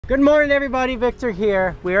Good morning everybody, Victor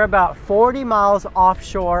here. We are about 40 miles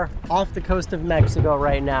offshore off the coast of Mexico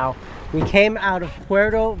right now. We came out of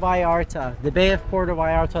Puerto Vallarta, the Bay of Puerto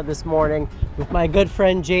Vallarta this morning with my good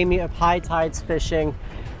friend Jamy of High Tides Fishing.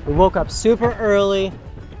 We woke up super early,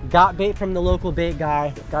 got bait from the local bait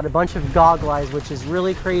guy, got a bunch of goggle eyes, which is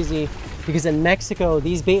really crazy because in Mexico,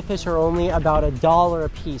 these bait fish are only about $1 a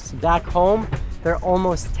piece. Back home, they're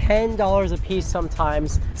almost $10 a piece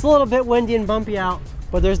sometimes. It's a little bit windy and bumpy out,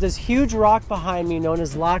 but there's this huge rock behind me known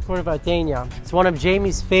as La Corvateña. It's one of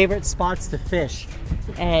Jamie's favorite spots to fish.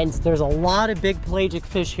 And there's a lot of big pelagic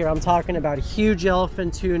fish here. I'm talking about huge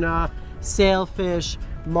yellowfin tuna, sailfish,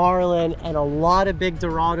 marlin, and a lot of big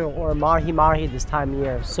dorado or mahi-mahi this time of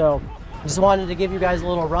year. So just wanted to give you guys a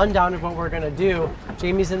little rundown of what we're gonna do.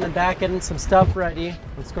 Jamie's in the back getting some stuff ready.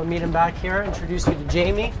 Let's go meet him back here, introduce you to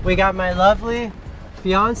Jamy. We got my lovely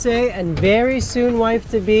fiance and very soon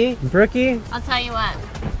wife-to-be, Brookie. I'll tell you what,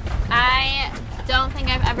 I don't think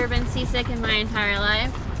I've ever been seasick in my entire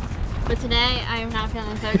life, but today I am not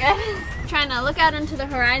feeling so good. Trying to look out into the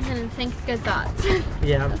horizon and think good thoughts.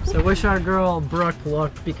 Yeah, so wish our girl Brooke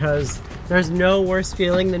luck because there's no worse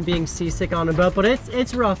feeling than being seasick on a boat, but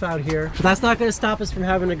it's rough out here. But that's not gonna stop us from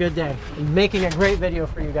having a good day and making a great video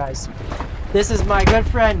for you guys. This is my good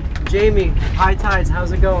friend, Jamy, High Tides.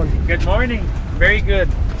 How's it going? Good morning. Very good.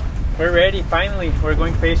 We're ready, finally. We're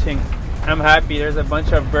going fishing. I'm happy. There's a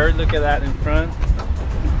bunch of birds. Look at that in front.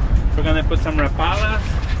 We're gonna put some rapalas.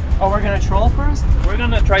 Oh, we're gonna troll first? We're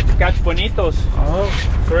gonna try to catch bonitos.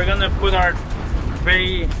 Oh. So we're gonna put our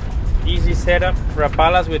very easy setup,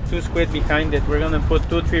 rapalas with 2 squid behind it. We're gonna put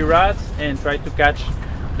 2-3 rods and try to catch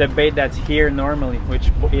the bait that's here normally, which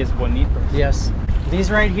is bonitos. Yes. These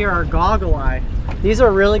right here are goggle eye. These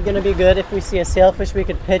are really going to be good if we see a sailfish, we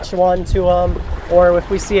could pitch one to them, or if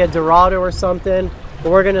we see a dorado or something.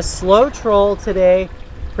 But we're going to slow troll today,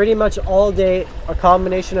 pretty much all day, a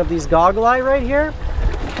combination of these goggle eye right here.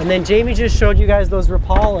 And then Jamy just showed you guys those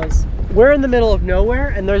rapalas. We're in the middle of nowhere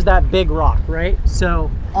and there's that big rock, right? So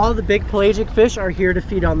all the big pelagic fish are here to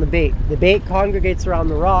feed on the bait. The bait congregates around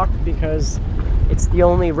the rock because it's the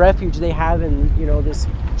only refuge they have in, you know, this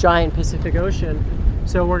giant Pacific Ocean.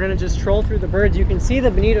 So we're gonna just troll through the birds. You can see the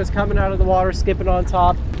bonitos coming out of the water, skipping on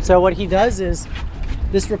top. So what he does is,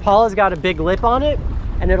 this rapala's got a big lip on it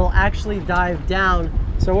and it'll actually dive down.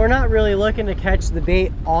 So we're not really looking to catch the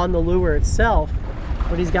bait on the lure itself,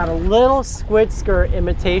 but he's got a little squid skirt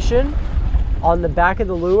imitation on the back of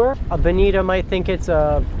the lure. A bonito might think it's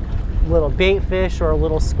a little bait fish or a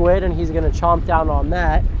little squid and he's gonna chomp down on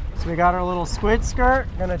that. So we got our little squid skirt,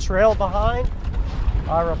 gonna trail behind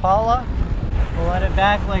our rapala. We'll let it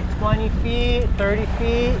back like 20 feet, 30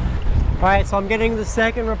 feet. All right, so I'm getting the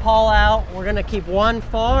second rapala out. We're gonna keep one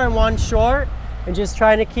far and one short and just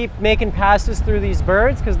trying to keep making passes through these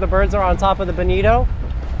birds because the birds are on top of the bonito.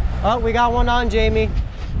 Oh, we got one on, Jamy,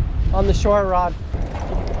 on the short rod.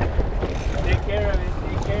 Take care of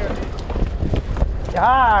it, take care of it.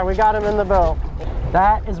 Ah, we got him in the boat.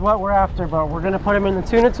 That is what we're after, but we're gonna put him in the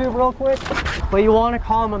tuna tube real quick, but you wanna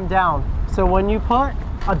calm him down. So when you put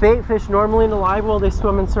a bait fish normally in the live well, they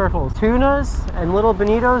swim in circles. Tunas and little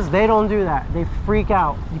bonitos, they don't do that. They freak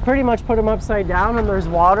out. You pretty much put them upside down and there's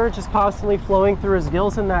water just constantly flowing through his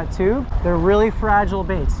gills in that tube. They're really fragile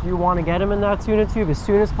baits. You want to get them in that tuna tube as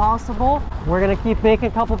soon as possible. We're gonna keep making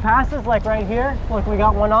a couple passes like right here. Look, we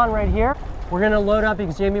got one on right here. We're gonna load up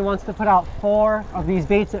because Jamy wants to put out 4 of these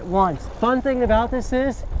baits at once. Fun thing about this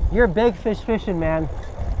is, you're big fish fishing, man.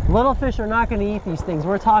 Little fish are not going to eat these things.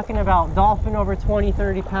 We're talking about dolphin over 20,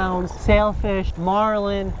 30 pounds, sailfish,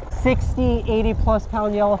 marlin, 60, 80 plus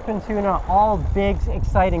pound yellowfin tuna, all big,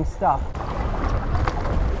 exciting stuff.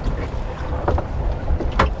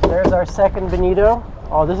 There's our second bonito.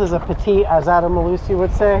 Oh, this is a petite, as Adam Malusi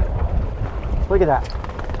would say. Look at that.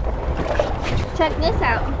 Check this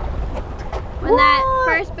out. When that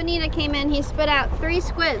first bonito came in, he spit out 3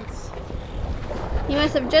 squids. He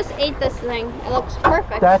must have just ate this thing. It looks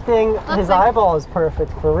perfect. That thing, his eyeball is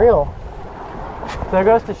perfect, for real. So it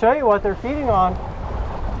goes to show you what they're feeding on.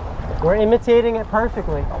 We're imitating it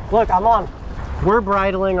perfectly. Look, I'm on. We're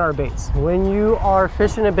bridling our baits. When you are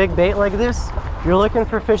fishing a big bait like this, you're looking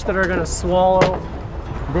for fish that are gonna swallow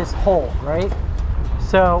this hole, right?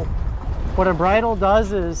 So what a bridle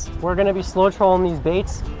does is, we're gonna be slow trolling these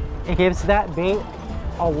baits. It gives that bait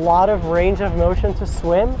a lot of range of motion to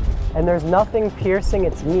swim, and there's nothing piercing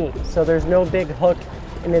its meat. So there's no big hook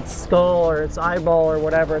in its skull or its eyeball or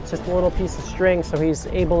whatever. It's just a little piece of string, so he's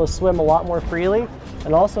able to swim a lot more freely.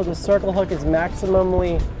 And also the circle hook is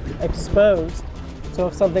maximally exposed, So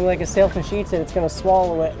if something like a sailfish eats it, it's going to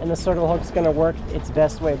swallow it, and the circle hook's going to work its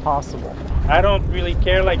best way possible. I don't really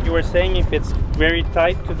care, like you were saying, if it's very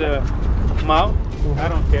tight to the mouth. I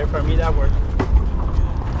don't care. For me, that works.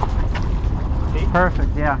 See?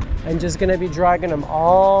 Perfect, yeah. I'm just going to be dragging them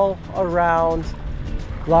all around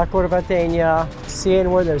La Corbatena,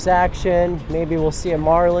 seeing where there's action. Maybe we'll see a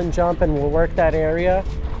marlin jump and we'll work that area.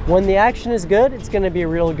 When the action is good, it's going to be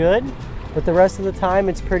real good. But the rest of the time,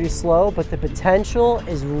 it's pretty slow. But the potential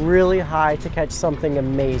is really high to catch something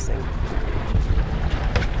amazing.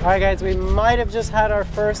 All right, guys, we might have just had our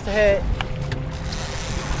first hit.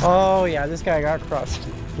 Oh, yeah, this guy got crushed.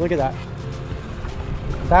 Look at that.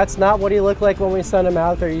 That's not what he looked like when we sent him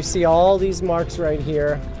out there. You see all these marks right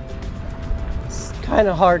here. It's kind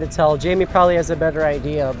of hard to tell. Jamy probably has a better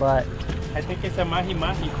idea, but... I think it's a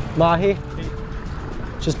mahi-mahi. Mahi?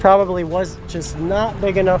 Just probably was just not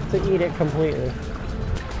big enough to eat it completely.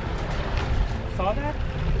 Saw that?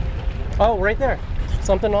 Oh, right there.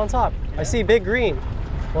 Something on top. Yeah. I see big green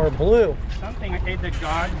or blue. Something ate the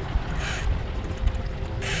guard.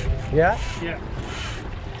 Yeah? Yeah.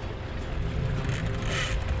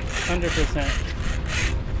 100%.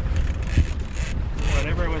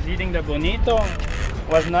 Whatever was eating the bonito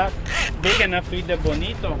was not big enough to eat the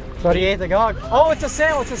bonito. But he ate the gog. Oh, it's a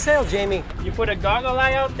sail, Jamy. You put a goggle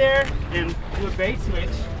eye out there and do a bait switch.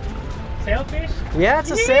 Sailfish? Yeah,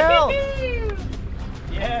 it's a sail.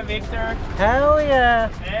 Yeah, Victor. Hell yeah.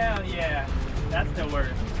 Hell yeah. That's the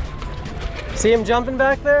word. See him jumping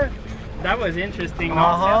back there? That was interesting.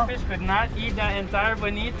 No, sailfish could not eat that entire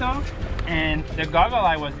bonito. And the goggle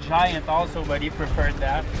eye was giant also, but he preferred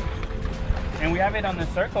that. And we have it on the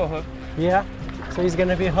circle hook. Yeah, so he's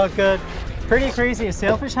gonna be hooked good. Pretty crazy. A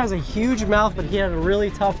sailfish has a huge mouth, but he had a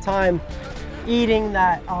really tough time eating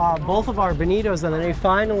that both of our bonitos, and then he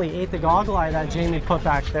finally ate the goggle eye that Jamy put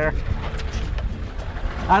back there.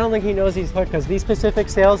 I don't think he knows he's hooked because these Pacific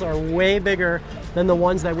sails are way bigger than the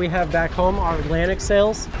ones that we have back home, our Atlantic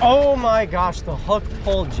sails. Oh my gosh, the hook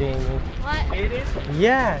pulled, Jamy. What? Ate it?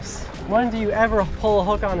 Yes. When do you ever pull a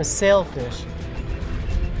hook on a sailfish?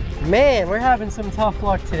 Man, we're having some tough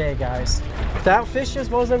luck today, guys. That fish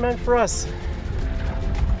just wasn't meant for us.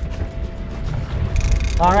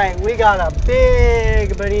 All right, we got a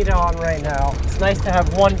big bonito on right now. It's nice to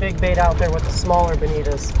have one big bait out there with the smaller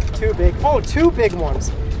bonitas. Two big, oh, two big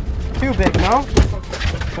ones. Too big, no?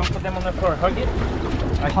 Don't put them on the floor, hug it.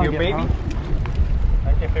 Like Hug your it, baby. huh?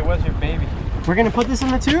 Like if it was your baby. We're gonna put this in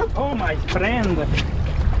the tube? Oh my friend.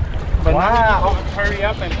 But wow. Now hurry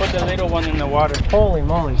up and put the little one in the water. Holy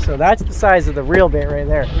moly, so that's the size of the real bait right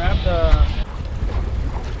there. Grab the...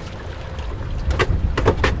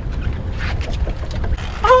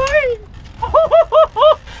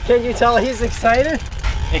 Can you tell he's excited?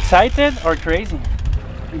 Excited or crazy?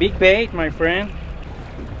 Big bait, my friend.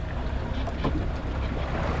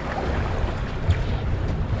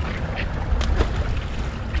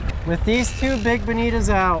 With these two big bonitas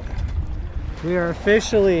out, we are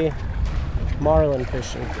officially marlin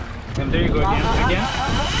fishing. And there you go again.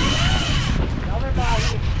 Another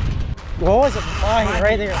mahi. What was it? Mahi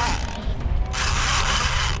right there.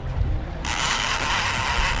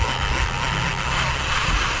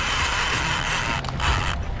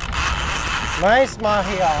 Nice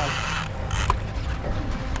mahi on.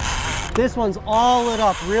 This one's all lit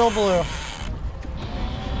up, real blue.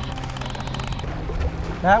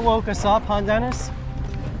 That woke us up, huh, Dennis?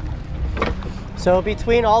 So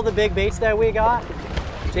between all the big baits that we got,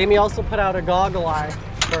 Jamy also put out a goggle eye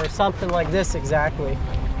for something like this exactly.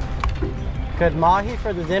 Good mahi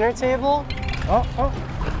for the dinner table. Oh, oh.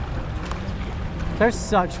 They're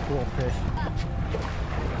such cool fish.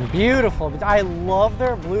 Beautiful. I love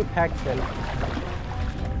their blue pec fin.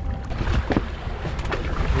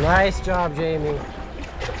 Nice job, Jamy.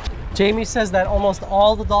 Jamy says that almost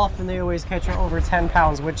all the dolphin they always catch are over 10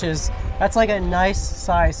 pounds, which is, that's like a nice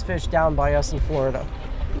size fish down by us in Florida.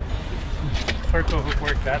 Circle hook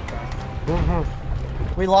worked that time.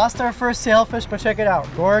 We lost our first sailfish, but check it out.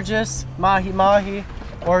 Gorgeous mahi-mahi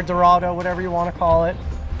or dorado, whatever you want to call it,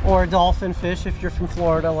 or dolphin fish if you're from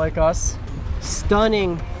Florida like us.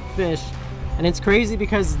 Stunning fish. And it's crazy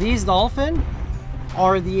because these dolphin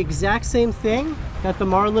are the exact same thing that the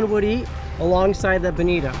marlin would eat alongside the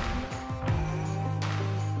bonito.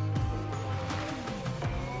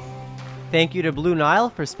 Thank you to Blue Nile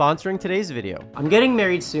for sponsoring today's video. I'm getting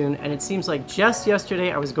married soon, and it seems like just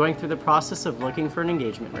yesterday I was going through the process of looking for an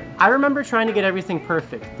engagement ring. I remember trying to get everything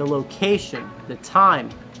perfect, the location, the time,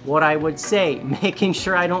 what I would say, making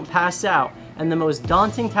sure I don't pass out, and the most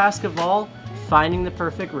daunting task of all, finding the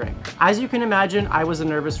perfect rig. As you can imagine, I was a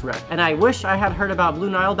nervous wreck, and I wish I had heard about Blue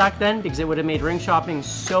Nile back then because it would have made ring shopping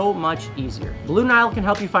so much easier. Blue Nile can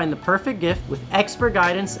help you find the perfect gift with expert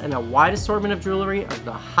guidance and a wide assortment of jewelry of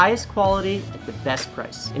the highest quality at the best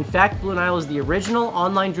price. In fact, Blue Nile is the original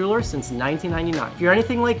online jeweler since 1999. If you're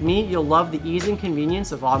anything like me, you'll love the ease and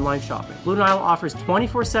convenience of online shopping. Blue Nile offers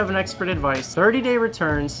 24/7 expert advice, 30-day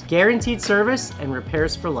returns, guaranteed service, and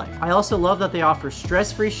repairs for life. I also love that they offer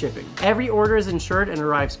stress-free shipping. Every order is insured and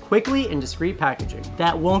arrives quickly in discreet packaging.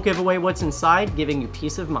 That won't give away what's inside, giving you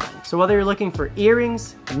peace of mind. So whether you're looking for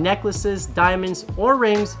earrings, necklaces, diamonds, or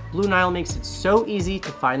rings, Blue Nile makes it so easy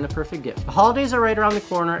to find the perfect gift. The holidays are right around the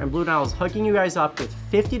corner, and Blue Nile is hooking you guys up with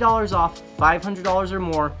 $50 off, $500 or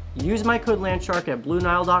more. Use my code LANDSHARK at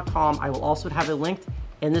BlueNile.com. I will also have it linked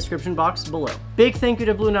in the description box below. Big thank you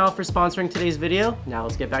to Blue Nile for sponsoring today's video. Now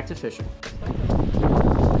let's get back to fishing.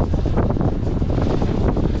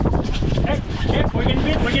 Hey, we're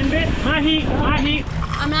getting bit. Mahi.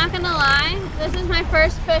 I'm not gonna lie, this is my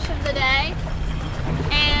first fish of the day,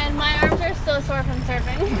 and my arms are still sore from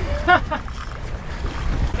surfing.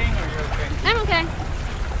 I'm okay.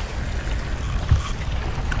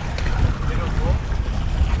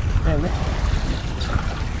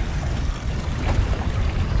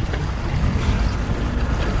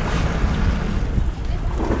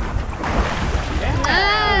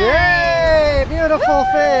 Yay! Beautiful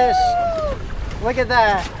fish! Look at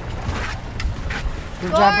that.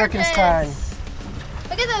 Good job, Brickenstein.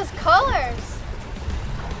 Look at those colors.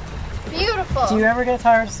 Beautiful. Do you ever get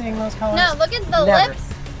tired of seeing those colors? No, look at the Never. lips.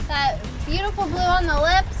 That beautiful blue on the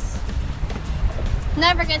lips.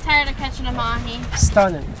 Never get tired of catching a mahi.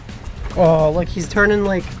 Stunning. Oh, look, he's turning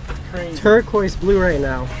like turquoise blue right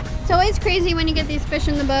now. It's always crazy when you get these fish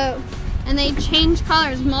in the boat and they change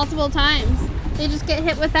colors multiple times. They just get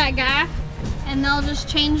hit with that gaff and they'll just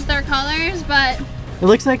change their colors, but it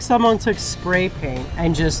looks like someone took spray paint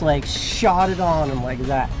and just like shot it on him like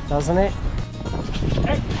that, doesn't it?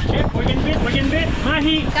 Hey, Chip, we're getting bit.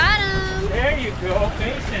 Mahi. got him. There you go,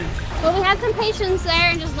 patience. Well, we had some patience there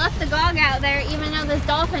and just left the gog out there, even though this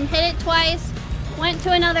dolphin hit it twice, went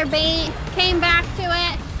to another bait, came back to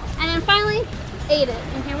it, and then finally ate it.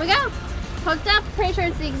 And here we go. Hooked up. Pretty sure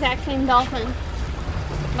it's the exact same dolphin.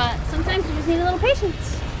 But sometimes you just need a little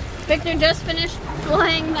patience. Victor just finished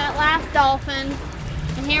filleting that last dolphin,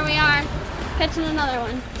 and here we are catching another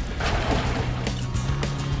one.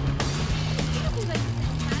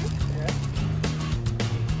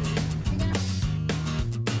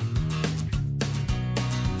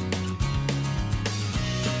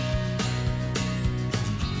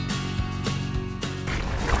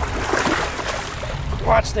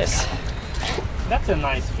 Watch this. That's a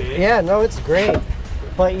nice fish. Yeah, no, it's great.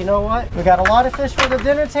 But you know what? We got a lot of fish for the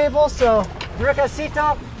dinner table, so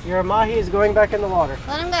Bricasito, your mahi is going back in the water.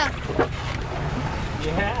 Let him go.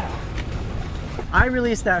 Yeah. I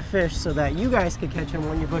released that fish so that you guys could catch him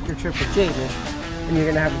when you book your trip with Jamy, and you're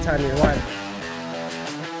gonna have the time of your life.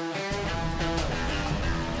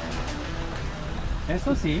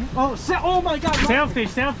 Eso sí. Oh my God!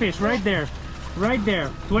 Sailfish, right there,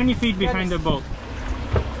 20 feet behind the boat.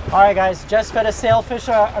 All right, guys, just fed a sailfish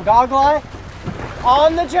a goggle eye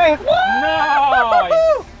on the drink.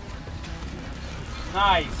 Nice.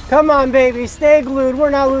 Nice. Come on, baby, stay glued. We're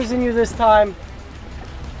not losing you this time.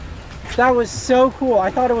 That was so cool.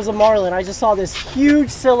 I thought it was a marlin. I just saw this huge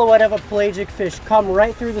silhouette of a pelagic fish come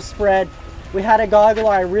right through the spread. We had a goggle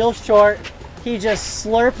eye real short. He just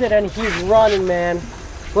slurped it and he's running, man.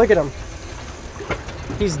 Look at him.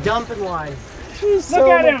 He's dumping line. Look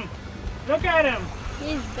at him. Look at him.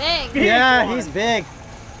 He's big. Yeah, he's big.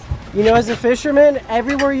 You know, as a fisherman,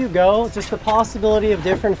 everywhere you go, just the possibility of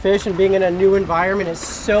different fish and being in a new environment is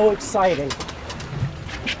so exciting.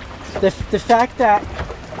 The fact that,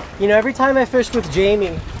 you know, every time I fish with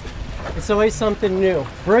Jamy, it's always something new.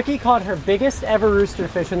 Brookie caught her biggest ever rooster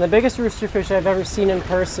fish, and the biggest rooster fish I've ever seen in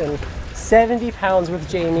person, 70 pounds with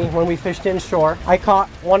Jamy when we fished inshore. I caught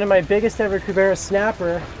one of my biggest ever cubera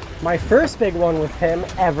snapper, my first big one with him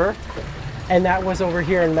ever, and that was over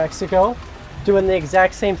here in Mexico, doing the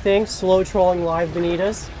exact same thing, slow trolling live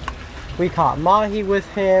bonitas. We caught mahi with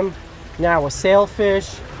him, now a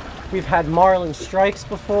sailfish. We've had marlin strikes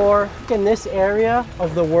before. In this area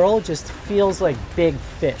of the world just feels like big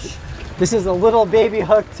fish. This is a little baby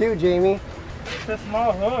hook too, Jamy. It's a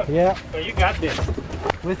small hook. Yeah. But you got this.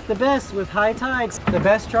 With the best, with high tides. The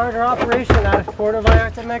best charter operation out of Puerto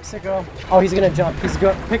Vallarta, Mexico. Oh, he's gonna jump. He's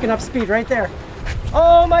picking up speed right there.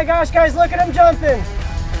 Oh my gosh, guys, look at him jumping.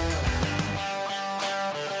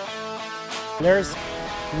 There's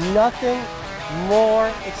nothing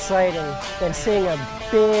more exciting than seeing a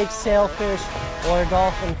big sailfish or a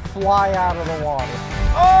dolphin fly out of the water.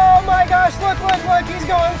 Oh my gosh, look, he's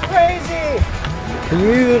going crazy.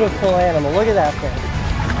 Beautiful animal, look at that thing.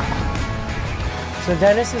 So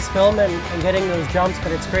Dennis is filming and getting those jumps,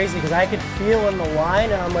 but it's crazy because I could feel in the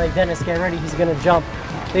line and I'm like, Dennis, get ready, he's gonna jump.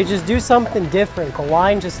 They just do something different. The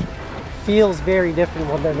line just feels very different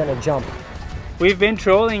when they're gonna jump. We've been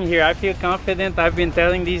trolling here. I feel confident. I've been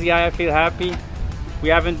telling these guys I feel happy. We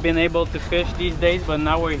haven't been able to fish these days, but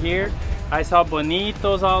now we're here. I saw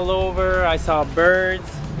bonitos all over. I saw birds.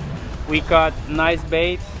 We caught nice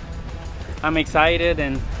baits. I'm excited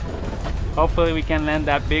and hopefully we can land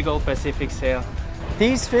that big old Pacific sail.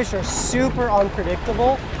 These fish are super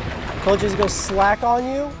unpredictable. They'll just go slack on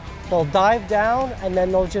you. They'll dive down and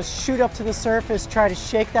then they'll just shoot up to the surface, try to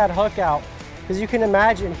shake that hook out. Because you can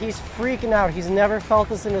imagine, he's freaking out. He's never felt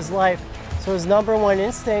this in his life. So his number one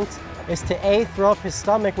instinct is to A, throw up his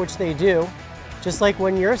stomach, which they do. Just like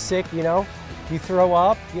when you're sick, you know, you throw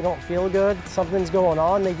up, you don't feel good, something's going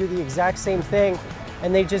on. They do the exact same thing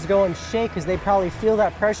and they just go and shake because they probably feel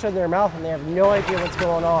that pressure in their mouth and they have no idea what's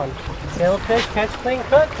going on. Sailfish, catch, clean,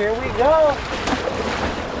 cook, here we go.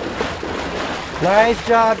 Nice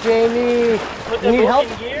job, Jamie. Put You the need boat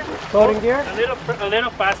help? in gear. Boat in gear? A little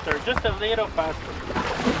faster, just a little faster.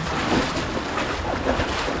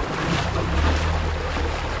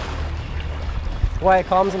 Why, it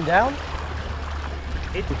calms him down?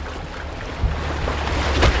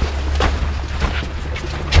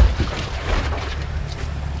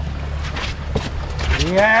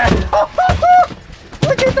 Yeah!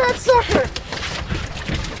 Look at that sucker!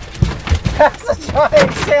 That's a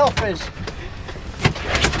giant sailfish!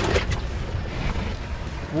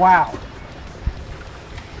 Wow.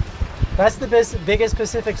 That's the biggest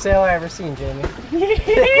Pacific sail I ever seen, Jamie.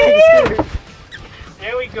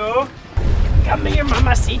 There we go. Come here,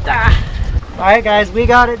 mamacita. Alright guys, we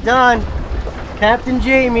got it done. Captain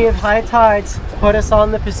Jamie of High Tides put us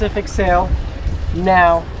on the Pacific sail.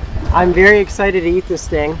 Now, I'm very excited to eat this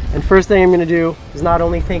thing. And first thing I'm going to do is not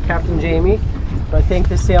only thank Captain Jamie, but thank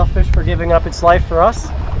the sailfish for giving up its life for us.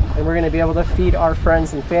 And we're going to be able to feed our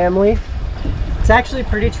friends and family. It's actually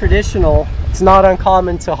pretty traditional. It's not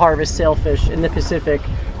uncommon to harvest sailfish in the Pacific,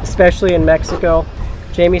 especially in Mexico.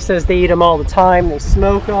 Jamie says they eat them all the time. They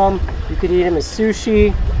smoke them. You could eat them as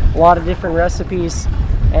sushi, a lot of different recipes.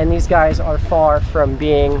 And these guys are far from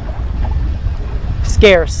being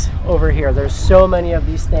scarce over here. There's so many of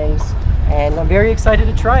these things and I'm very excited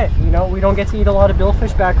to try it. You know, we don't get to eat a lot of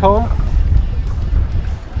billfish back home.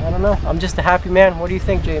 I don't know. I'm just a happy man. What do you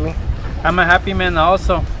think, Jamie? I'm a happy man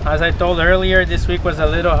also. As I told earlier, this week was a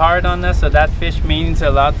little hard on us, so that fish means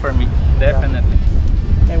a lot for me, definitely.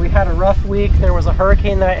 And we had a rough week. There was a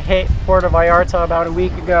hurricane that hit Puerto Vallarta about a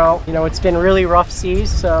week ago. You know, it's been really rough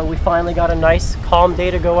seas, so we finally got a nice calm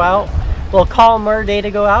day to go out. A little calmer day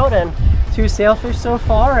to go out and 2 sailfish so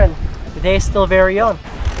far and the day is still very young.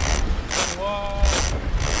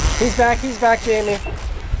 Whoa. He's back, Jamie.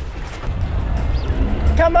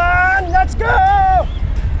 Come on, let's go!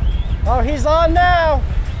 Oh, he's on now.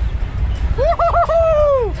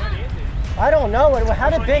 Woo-hoo-hoo-hoo! What is it? I don't know. It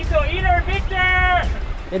had a big. Eater, Victor!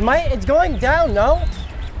 It's going down, no?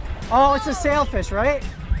 Oh, it's a sailfish, right?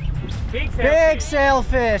 Big sailfish. Big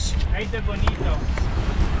sailfish. Ahí está bonito.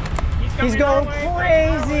 He's going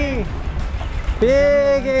crazy.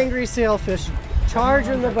 Big angry sailfish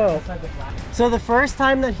charging the boat. So the first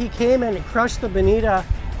time that he came and crushed the bonita,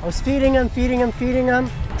 I was feeding him,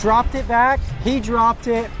 dropped it back. He dropped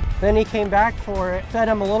it. Then he came back for it, fed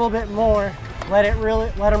him a little bit more, let him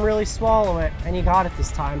really swallow it, and he got it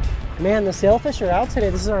this time. Man, the sailfish are out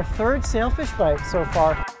today. This is our 3rd sailfish bite so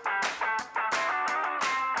far.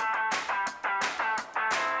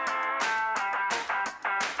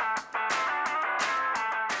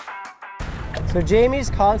 So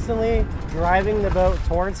Jamie's constantly driving the boat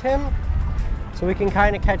towards him so we can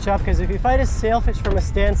kind of catch up, because if you fight a sailfish from a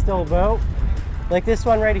standstill boat, like this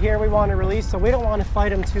one right here, we want to release, so we don't want to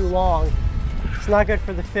fight him too long. It's not good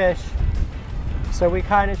for the fish. So we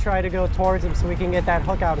kind of try to go towards him so we can get that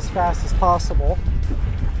hook out as fast as possible.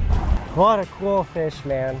 What a cool fish,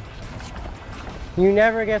 man. You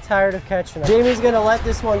never get tired of catching him. Jamie's going to let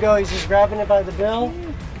this one go. He's just grabbing it by the bill.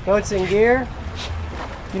 Boat's in gear.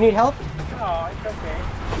 You need help? Oh, it's okay.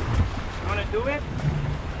 You want to do it?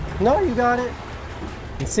 No, you got it.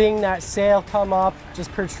 And seeing that sail come up,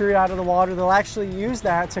 just protrude out of the water, they'll actually use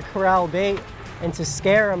that to corral bait and to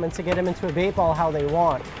scare them and to get them into a bait ball how they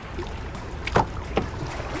want.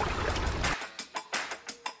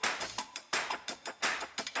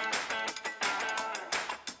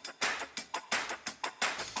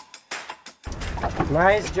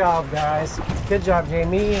 Nice job, guys. Good job,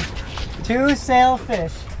 Jamy. 2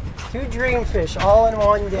 sailfish, 2 dreamfish all in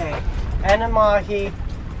one day, and a mahi,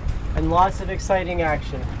 and lots of exciting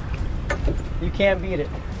action. You can't beat it.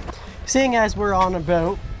 Seeing as we're on a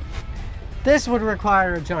boat, this would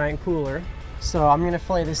require a giant cooler. So I'm gonna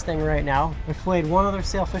fillet this thing right now. I've filleted one other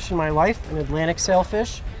sailfish in my life, an Atlantic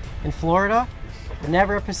sailfish in Florida.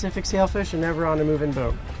 Never a Pacific sailfish and never on a moving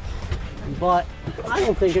boat. But I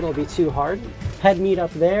don't think it'll be too hard. Head meat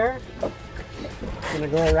up there. Gonna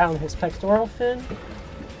go around his pectoral fin.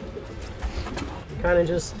 Kind of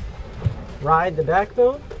just ride the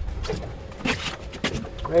backbone.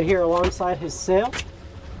 Right here alongside his sail.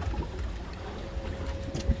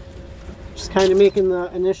 Just kind of making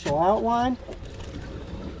the initial outline.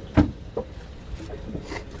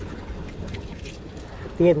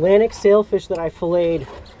 The Atlantic sailfish that I filleted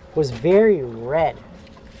was very red.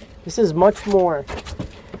 This is much more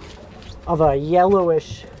of a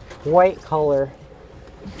yellowish white color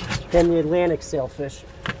than the Atlantic sailfish.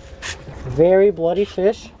 Very bloody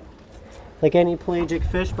fish, like any pelagic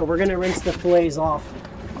fish, but we're gonna rinse the fillets off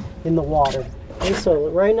in the water. And so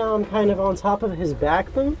right now I'm kind of on top of his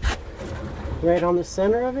backbone, right on the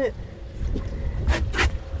center of it.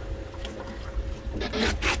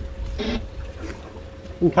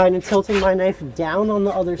 I'm kind of tilting my knife down on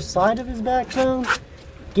the other side of his backbone.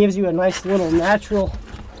 Gives you a nice little natural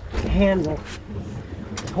handle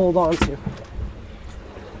to hold on to.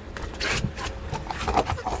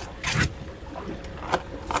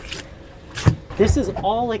 This is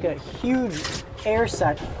all like a huge air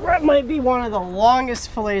set. That might be one of the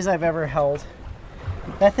longest fillets I've ever held.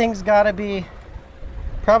 That thing's gotta be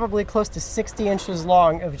probably close to 60 inches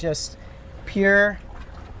long of just pure,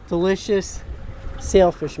 delicious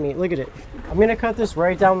sailfish meat. Look at it. I'm gonna cut this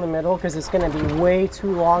right down the middle because it's gonna be way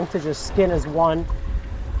too long to just skin as one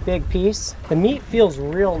big piece. The meat feels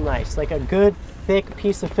real nice, like a good thick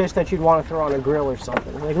piece of fish that you'd want to throw on a grill or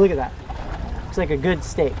something. Like, look at that. It's like a good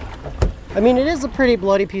steak. I mean, it is a pretty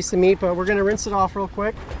bloody piece of meat, but we're gonna rinse it off real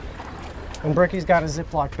quick. And Brookie's got a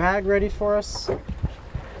Ziploc bag ready for us.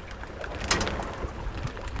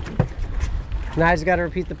 Now I just got to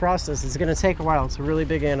repeat the process. It's going to take a while. It's a really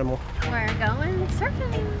big animal. We're going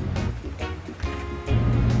surfing.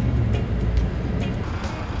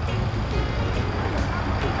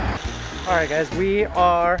 All right, guys, we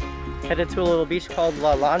are headed to a little beach called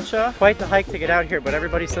La Lancha. Quite the hike to get out here, but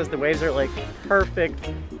everybody says the waves are like perfect,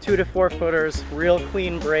 2 to 4 footers, real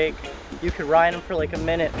clean break. You could ride them for like a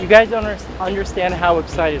minute. You guys don't understand how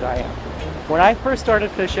excited I am. When I first started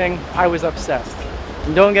fishing, I was obsessed.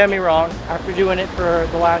 And don't get me wrong, after doing it for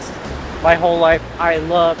my whole life, I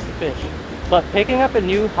love to fish. But picking up a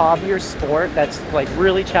new hobby or sport that's like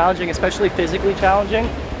really challenging, especially physically challenging,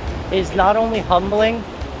 is not only humbling,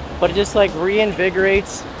 but it just like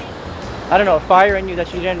reinvigorates, I don't know, a fire in you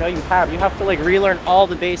that you didn't know you have. You have to like relearn all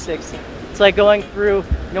the basics. It's like going through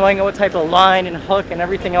knowing what type of line and hook and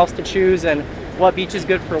everything else to choose and what beach is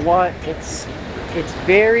good for what. It's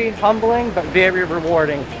very humbling, but very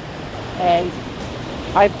rewarding. And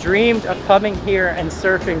I've dreamed of coming here and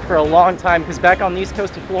surfing for a long time because back on the east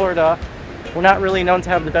coast of Florida, we're not really known to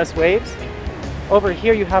have the best waves. Over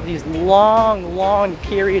here you have these long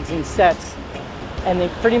periods and sets, and they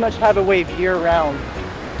pretty much have a wave year-round.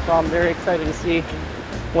 So I'm very excited to see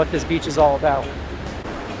what this beach is all about.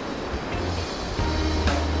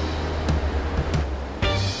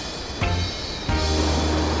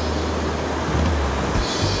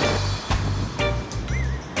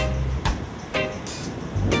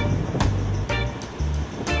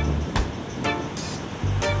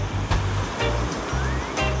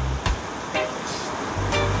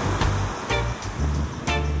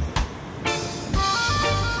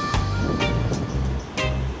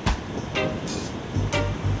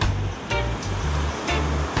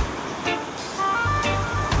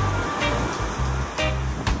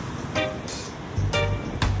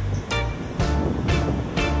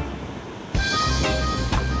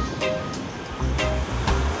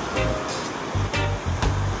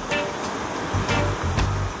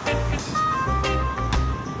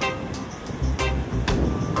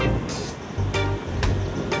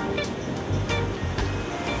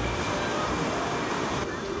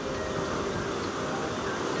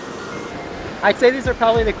 I'd say these are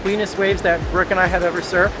probably the cleanest waves that Brooke and I have ever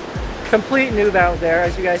surfed. Complete noob out there,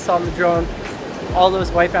 as you guys saw in the drone, all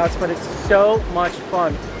those wipeouts, but it's so much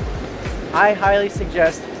fun. I highly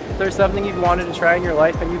suggest, if there's something you've wanted to try in your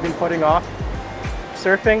life and you've been putting off,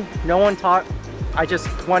 surfing, no one taught. I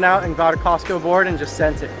just went out and got a Costco board and just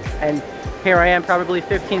sent it. And here I am, probably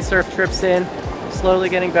 15 surf trips in, slowly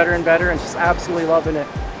getting better and better and just absolutely loving it.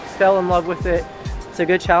 Fell in love with it a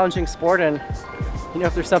good challenging sport, and you know,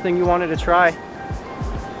 if there's something you wanted to try,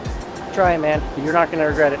 try it, man. You're not gonna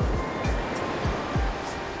regret it.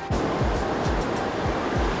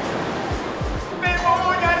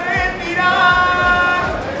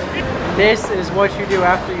 This is what you do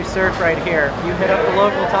after you surf right here. You hit up the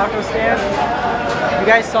local taco stand. You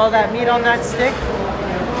guys saw that meat on that stick?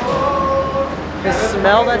 The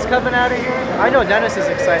smell that's coming out of here? I know Dennis is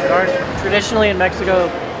excited, aren't you? Traditionally in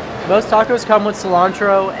Mexico, most tacos come with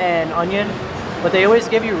cilantro and onion, but they always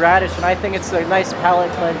give you radish, and I think it's a nice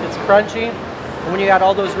palate cleanse. It's crunchy, and when you got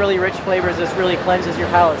all those really rich flavors, this really cleanses your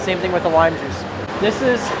palate. Same thing with the lime juice. This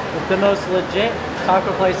is the most legit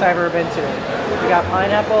taco place I've ever been to. We got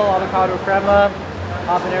pineapple, avocado crema,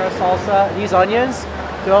 habanero salsa. These onions,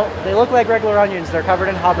 they look like regular onions. They're covered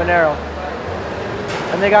in habanero.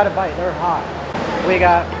 And they got a bite, they're hot. We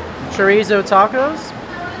got chorizo tacos,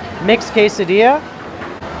 mixed quesadilla,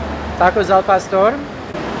 tacos al pastor.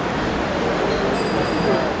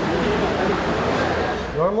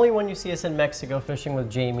 Normally when you see us in Mexico fishing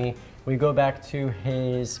with Jamie, we go back to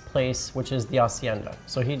his place, which is the Hacienda.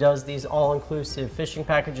 So he does these all-inclusive fishing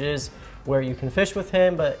packages where you can fish with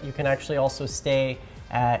him, but you can actually also stay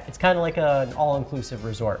at, it's kind of like an all-inclusive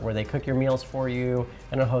resort where they cook your meals for you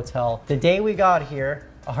in a hotel. The day we got here,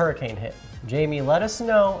 a hurricane hit. Jamie let us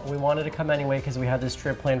know. We wanted to come anyway because we had this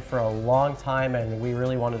trip planned for a long time and we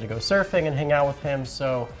really wanted to go surfing and hang out with him.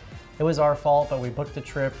 So it was our fault, but we booked the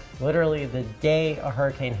trip literally the day a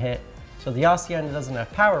hurricane hit. So the Hacienda doesn't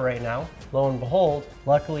have power right now. Lo and behold,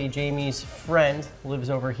 luckily Jamie's friend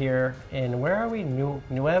lives over here in, where are we?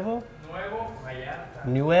 Nuevo Vallarta.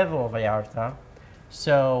 Nuevo Vallarta.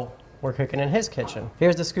 So we're cooking in his kitchen.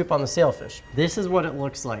 Here's the scoop on the sailfish. This is what it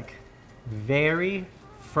looks like. Very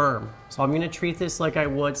firm. So I'm gonna treat this like I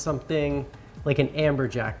would something like an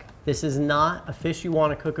amberjack. This is not a fish you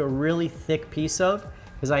wanna cook a really thick piece of,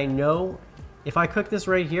 because I know if I cook this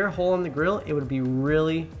right here, whole on the grill, it would be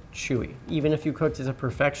really chewy, even if you cooked it to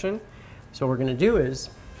perfection. So what we're gonna do is,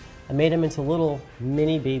 I made them into little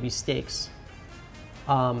mini baby steaks.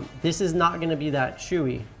 This is not gonna be that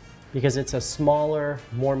chewy because it's a smaller,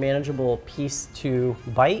 more manageable piece to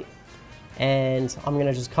bite. And I'm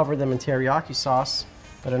gonna just cover them in teriyaki sauce.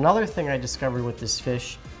 But another thing I discovered with this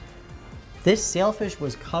fish, this sailfish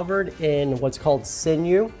was covered in what's called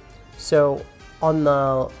sinew. So on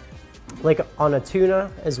a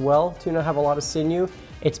tuna as well, tuna have a lot of sinew.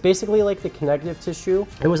 It's basically like the connective tissue.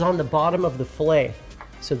 It was on the bottom of the fillet.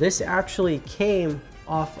 So this actually came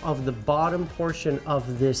off of the bottom portion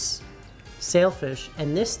of this sailfish,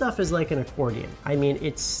 and this stuff is like an accordion. I mean,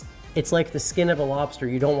 it's like the skin of a lobster.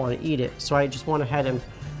 You don't want to eat it. So I just went ahead and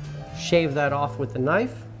shave that off with the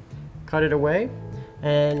knife, cut it away,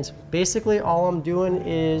 and basically all I'm doing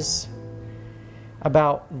is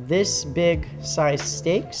about this big size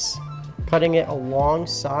steaks, cutting it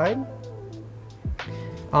alongside,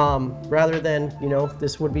 rather than, you know,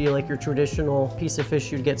 this would be like your traditional piece of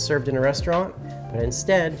fish you'd get served in a restaurant, but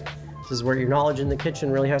instead, this is where your knowledge in the kitchen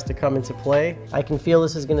really has to come into play. I can feel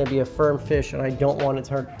this is gonna be a firm fish and I don't want it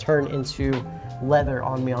to turn into leather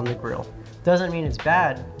on me on the grill. Doesn't mean it's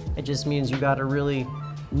bad, it just means you gotta really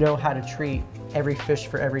know how to treat every fish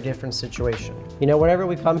for every different situation. You know, whenever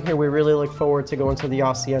we come here, we really look forward to going to the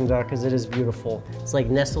Hacienda because it is beautiful. It's like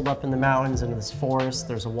nestled up in the mountains in this forest.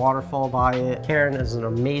 There's a waterfall by it. Karen is an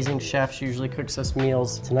amazing chef. She usually cooks us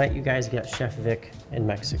meals. Tonight, you guys get Chef Vic in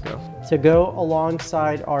Mexico. To go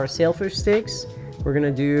alongside our sailfish steaks, we're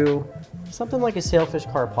gonna do something like a sailfish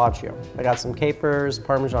carpaccio. I got some capers,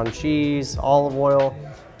 Parmesan cheese, olive oil.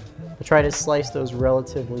 I try to slice those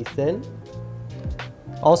relatively thin.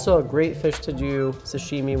 Also a great fish to do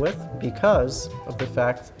sashimi with because of the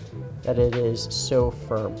fact that it is so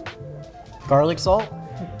firm. Garlic salt.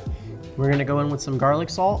 We're gonna go in with some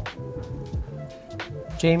garlic salt.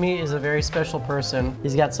 Jamie is a very special person.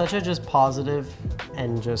 He's got such a just positive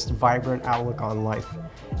and just vibrant outlook on life.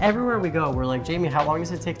 Everywhere we go, we're like, Jamie, how long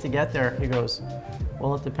does it take to get there? He goes,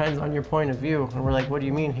 well, it depends on your point of view. And we're like, what do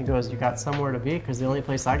you mean? He goes, you got somewhere to be? Because the only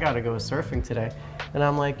place I gotta go is surfing today. And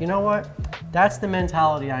I'm like, you know what? That's the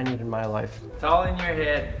mentality I need in my life. It's all in your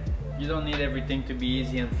head. You don't need everything to be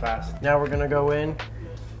easy and fast. Now we're gonna go in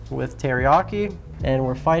with teriyaki and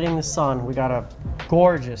we're fighting the sun. We got a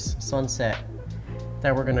gorgeous sunset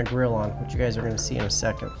that we're gonna grill on, which you guys are gonna see in a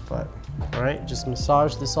second. But, all right, just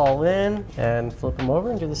massage this all in and flip them over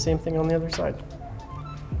and do the same thing on the other side.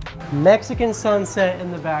 Mexican sunset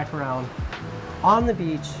in the background, on the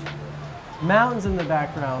beach, mountains in the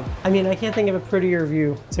background. I mean, I can't think of a prettier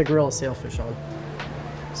view to grill a sailfish on.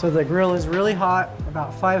 So the grill is really hot,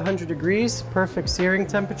 about 500 degrees, perfect searing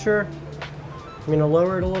temperature. I'm gonna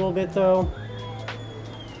lower it a little bit though.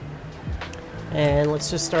 And let's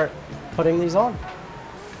just start putting these on.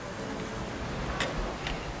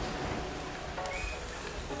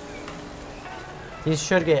 These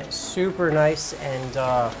should get super nice and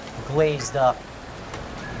glazed up.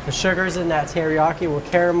 The sugars in that teriyaki will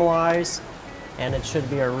caramelize, and it should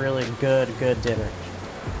be a really good dinner.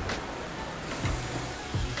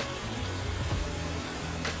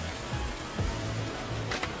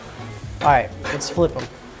 All right, let's flip them.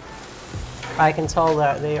 I can tell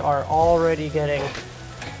that they are already getting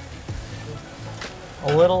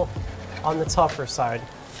a little on the tougher side.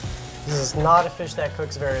 This is not a fish that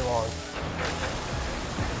cooks very long.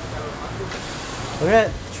 Look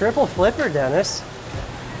at that triple flipper, Dennis.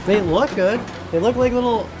 They look good. They look like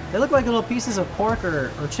little pieces of pork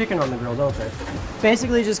or chicken on the grill, don't they?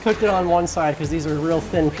 Basically just cooked it on one side because these are real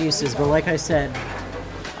thin pieces, but like I said,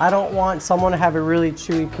 I don't want someone to have a really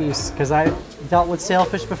chewy piece because I've dealt with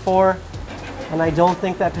sailfish before, and I don't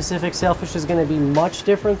think that Pacific sailfish is going to be much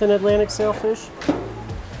different than Atlantic sailfish.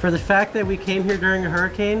 For the fact that we came here during a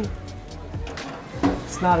hurricane,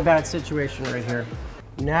 it's not a bad situation right here.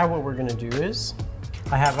 Now what we're going to do is,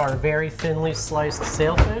 I have our very thinly sliced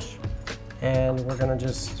sailfish, and we're going to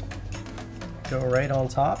just go right on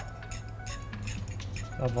top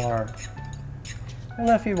of our, I don't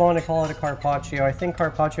know if you want to call it a carpaccio. I think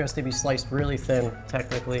carpaccio has to be sliced really thin,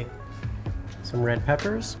 technically. Some red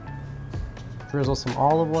peppers. Drizzle some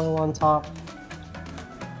olive oil on top.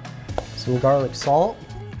 Some garlic salt,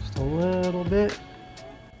 just a little bit.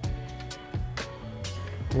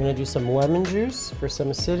 I'm gonna do some lemon juice for some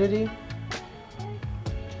acidity.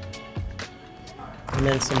 And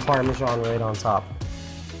then some Parmesan right on top.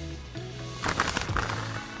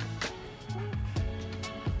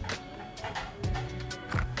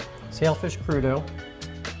 Sailfish crudo.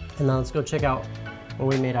 And now let's go check out what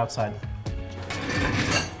we made outside.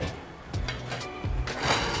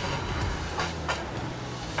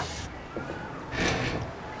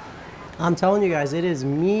 I'm telling you guys, it is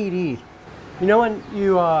meaty. You know when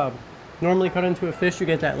you normally cut into a fish, you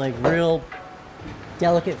get that like real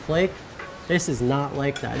delicate flake? This is not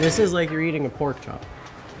like that. This is like you're eating a pork chop.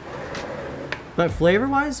 But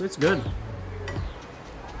flavor-wise, it's good.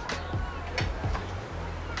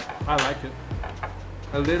 I like it.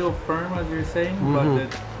 A little firm, as you're saying, but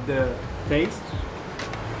the taste,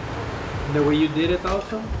 the way you did it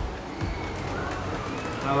also,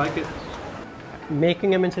 I like it. Making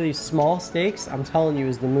them into these small steaks, I'm telling you,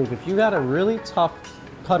 is the move. If you got a really tough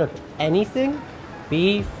cut of anything,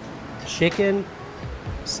 beef, chicken,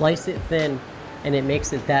 slice it thin, and it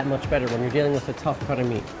makes it that much better when you're dealing with a tough cut of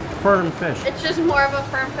meat. Firm fish. It's just more of a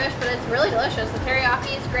firm fish, but it's really delicious. The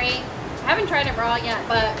teriyaki is great. I haven't tried it raw yet,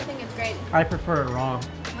 but I think it's great. I prefer it raw.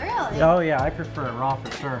 Really? Oh yeah, I prefer it raw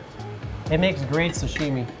for sure. It makes great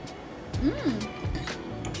sashimi.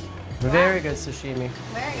 Very good sashimi.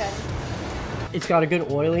 Very good. It's got a good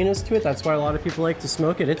oiliness to it. That's why a lot of people like to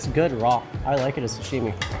smoke it. It's good raw. I like it as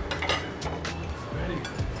sashimi.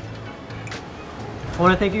 I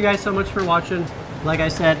want to thank you guys so much for watching. Like I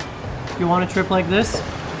said, if you want a trip like this,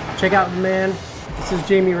 check out the man. This is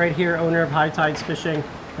Jamy right here, owner of High Tides Fishing.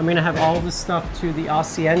 I'm going to have all this stuff to the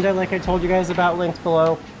Hacienda, like I told you guys about, linked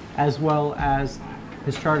below, as well as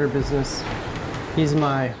his charter business. He's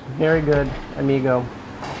my very good amigo.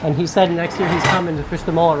 And he said next year he's coming to fish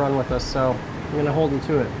the Mola Run with us, so I'm going to hold him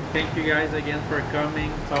to it. Thank you guys again for coming.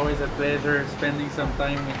 It's always a pleasure spending some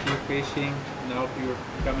time with you fishing. And I hope you're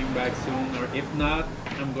coming back soon, or if not,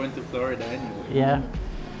 I'm going to Florida anyway. Yeah.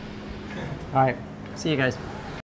 All right. See you guys.